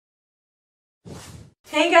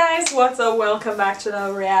Hey guys, what's up? Welcome back to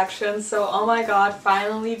another reaction. So, oh my god,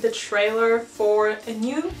 finally the trailer for a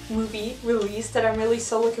new movie released that I'm really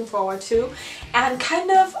so looking forward to. And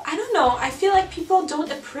kind of, I don't know, I feel like people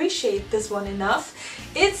don't appreciate this one enough.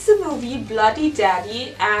 It's the movie Bloddy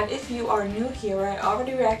Daddy, and if you are new here, I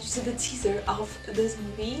already reacted to the teaser of this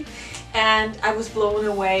movie. And I was blown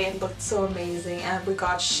away. It looked so amazing, and we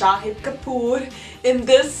got Shahid Kapoor in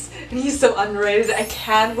this, and he's so underrated. I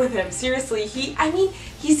can't with him. Seriously,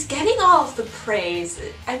 he's getting all of the praise.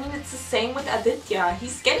 I mean, it's the same with Aditya.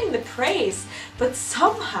 He's getting the praise, but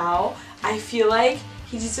somehow I feel like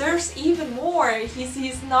he deserves even more.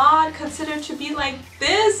 He's not considered to be like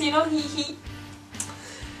this, you know.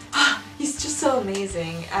 He's just so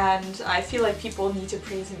amazing, and I feel like people need to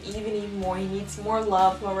praise him even more. He needs more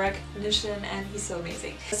love, more recognition, and he's so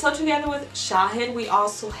amazing. So together with Shahid, we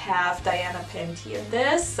also have Diana Penty in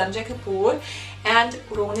this, Sanjay Kapoor, and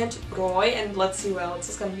Ronit Roy, and let's see who else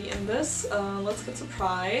is gonna be in this. Let's get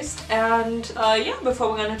surprised. And yeah,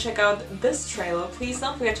 before we're gonna check out this trailer, please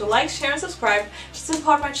don't forget to like, share, and subscribe to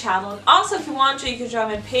support my channel. And also, if you want to, you can join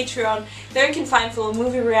me on Patreon. There you can find full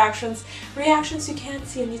movie reactions you can't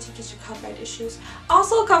see on YouTube due to copyright issues.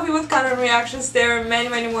 Also, a copy with content reactions. There are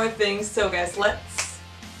many more things. So guys, let's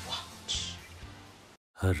watch.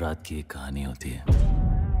 हर रात की एक कहानी होती है.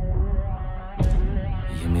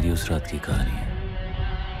 ये मेरी उस रात की कहानी है.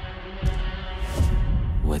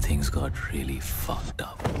 Where things got really fucked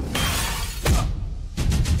up.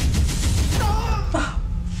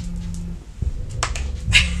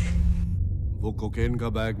 वो कोकेन का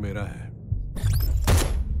बैग मेरा है.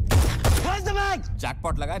 Where's the bag?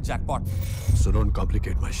 Jackpot लगा, jackpot. So don't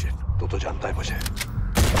complicate my shit. तू तो जानता है मुझे.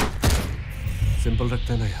 सिंपल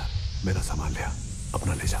रखते हैं ना यार. मेरा सामान ले आ,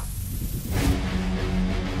 अपना ले जा.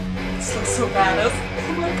 This looks so badass.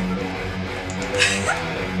 Oh my god.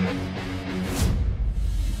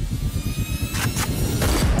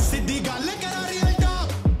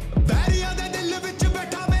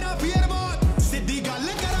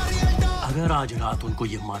 अगर आज रात उनको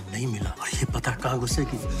ये मान नहीं मिला और ये पता कहाँ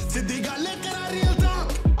घुसेगी.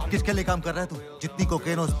 किसके लिए काम कर रहा है तू? जितनी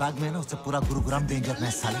कोकेन उस बैग में है ना, उससे पूरा गुरुग्राम डेंजर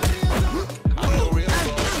में साले.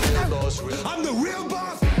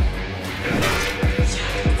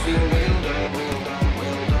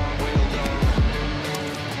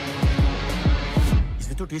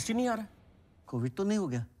 इसमें तो टेस्ट ही नहीं आ रहा. कोविड तो नहीं हो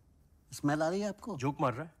गया? स्मेल आ रही है आपको? जोक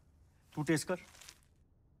मार रहा है. तू टेस्ट कर.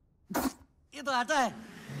 ये तो आता है.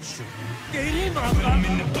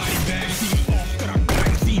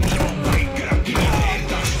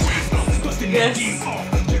 Yes.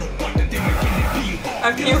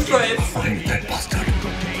 I'm here for it. Find that bastard.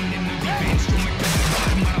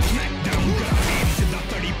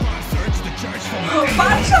 Oh,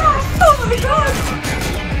 Bacha! Oh my god!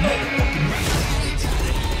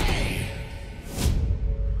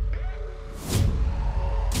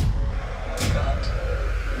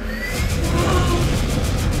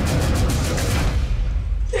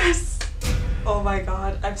 Yes! Oh my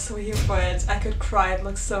god, I'm so here for it. I could cry, it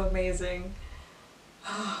looks so amazing.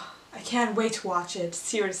 I can't wait to watch it,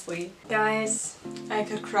 seriously. Guys, I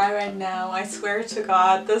could cry right now. I swear to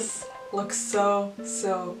god, this looks so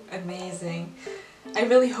amazing. I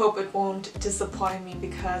really hope it won't disappoint me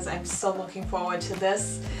because I'm so looking forward to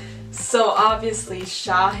this. So obviously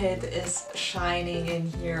Shahid is shining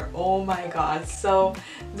in here. Oh my god. So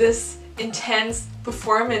this intense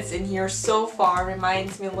performance in here so far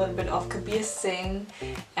reminds me a little bit of Kabir Singh,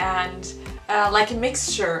 and like a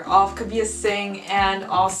mixture of Kabir Singh and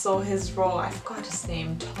also his role, I forgot his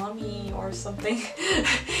name, Tommy or something,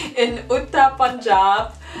 in Uttar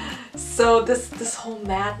Punjab. So this whole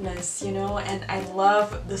madness, you know, and I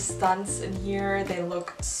love the stunts in here. They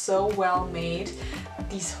look so well made.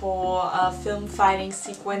 These whole film fighting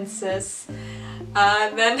sequences.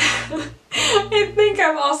 Then I think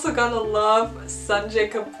I'm also gonna love Sanjay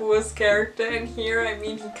Kapoor's character in here. I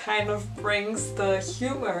mean, he kind of brings the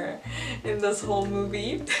humor in this whole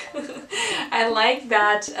movie. I like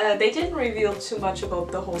that they didn't reveal too much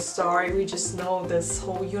about the whole story. We just know this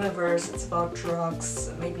whole universe. It's about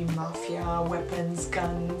drugs, maybe mafia, weapons,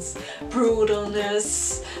 guns,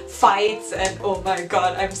 brutalness, fights, and oh my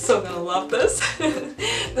god, I'm so gonna love this.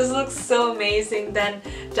 This looks so amazing. Then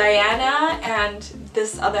Diana and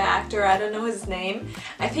this other actor, I don't know his name.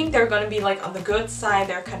 I think they're gonna be like on the good side.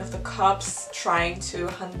 They're kind of the cops trying to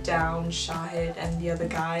hunt down Shahid and the other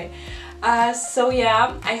guy. So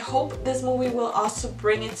yeah, I hope this movie will also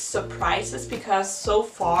bring its surprises, because so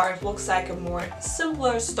far it looks like a more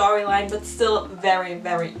simpler storyline, but still very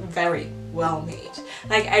well made.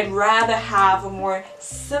 Like, I'd rather have a more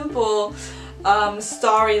simple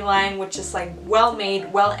storyline which is like well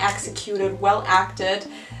made, well executed, well acted,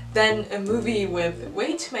 than a movie with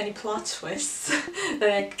way too many plot twists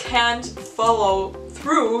that I can't follow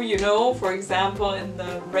through, you know, for example in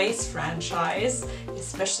the Race franchise,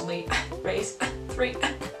 especially Race 3.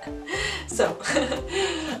 So,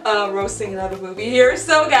 roasting another movie here.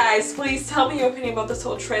 So guys, please tell me your opinion about this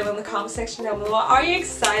whole trailer in the comment section down below. Are you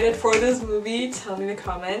excited for this movie? Tell me in the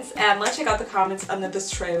comments. And let's check out the comments under this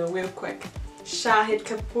trailer real quick. Shahid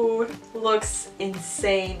Kapoor looks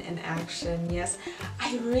insane in action, yes.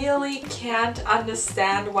 I really can't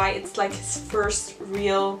understand why it's like his first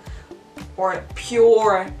real or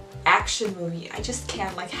pure action movie. I just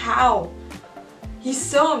can't, like how? He's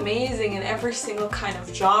so amazing in every single kind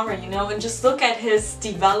of genre, you know, and just look at his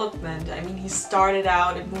development. I mean, he started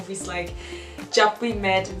out in movies like Jab We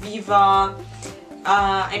Met, Viva.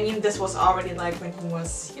 I mean, this was already like when he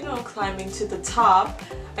was, you know, climbing to the top.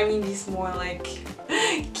 I mean, these more like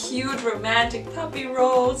cute romantic puppy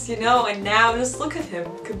roles, you know, and now just look at him.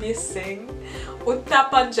 Could be a Sing.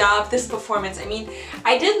 Utta Punjab, this performance. I mean,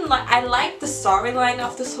 I liked the storyline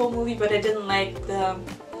of this whole movie, but I didn't like the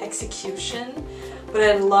execution. But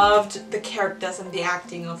I loved the characters and the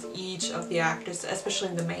acting of each of the actors,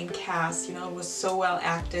 especially the main cast, you know, it was so well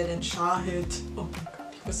acted, and Shahid, oh my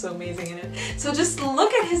god, he was so amazing in it. So just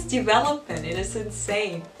look at his development, it is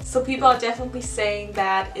insane. So people are definitely saying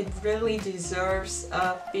that it really deserves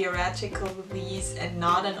a theatrical release and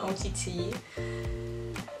not an OTT.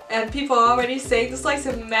 And people are already saying this is like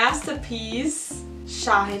a masterpiece.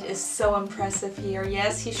 Shahid is so impressive here.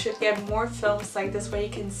 Yes, he should get more films like this where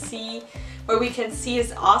we can see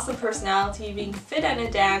his awesome personality, being fit and a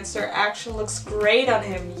dancer. Action looks great on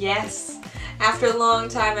him, yes. After a long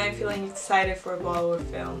time, I'm feeling excited for a Bollywood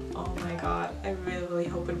film. Oh my god, I really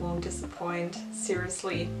hope it won't disappoint.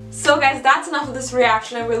 Seriously. So guys, that's enough of this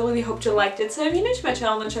reaction. I really hope you liked it. So if you're new to my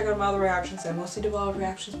channel, then check out my other reactions. I mostly do Bollywood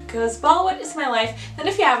reactions because Bollywood is my life. And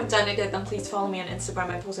if you haven't done it yet, then please follow me on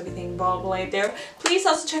Instagram. I post everything Bollywood there. Please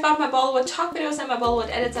also check out my Bollywood talk videos and my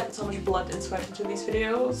Bollywood edits. I put so much blood and sweat into these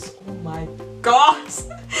videos. Oh my god!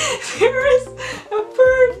 There is a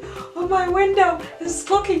bird on my window. It's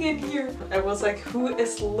looking in here. I was like, who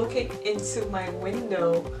is looking into my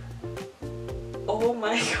window? Oh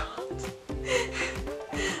my god.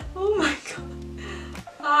 Oh my god.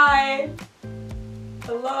 Hi.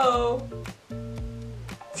 Hello. Oh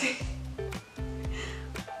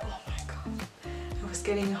my god. I was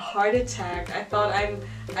getting a heart attack. I thought I'm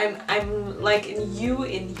like you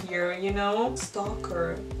in here, you know?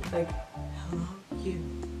 Stalker. Like, hello, you.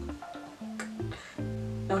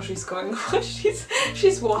 Now she's going away.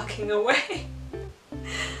 She's walking away.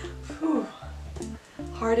 Whew.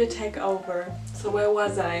 Heart attack over. So where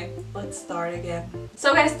was I? Let's start again.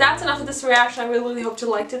 So guys, that's enough of this reaction. I really hope you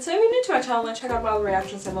liked it. So if you're new to my channel, then check out my other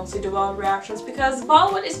reactions. I mostly do Bollywood reactions because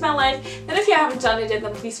Bollywood is my life. And if you haven't done it yet,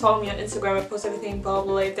 then please follow me on Instagram. I post everything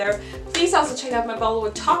Bollywood there. Please also check out my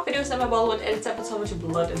Bollywood talk videos and my Bollywood edits. I put so much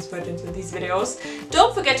blood and sweat into these videos.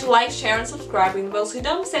 Don't forget to like, share, and subscribe ring the bell so you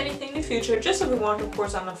don't miss anything in the future. Just so we want, of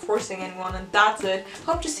course, I'm not forcing anyone, and that's it.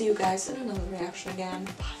 Hope to see you guys in another reaction again.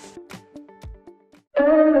 Bye.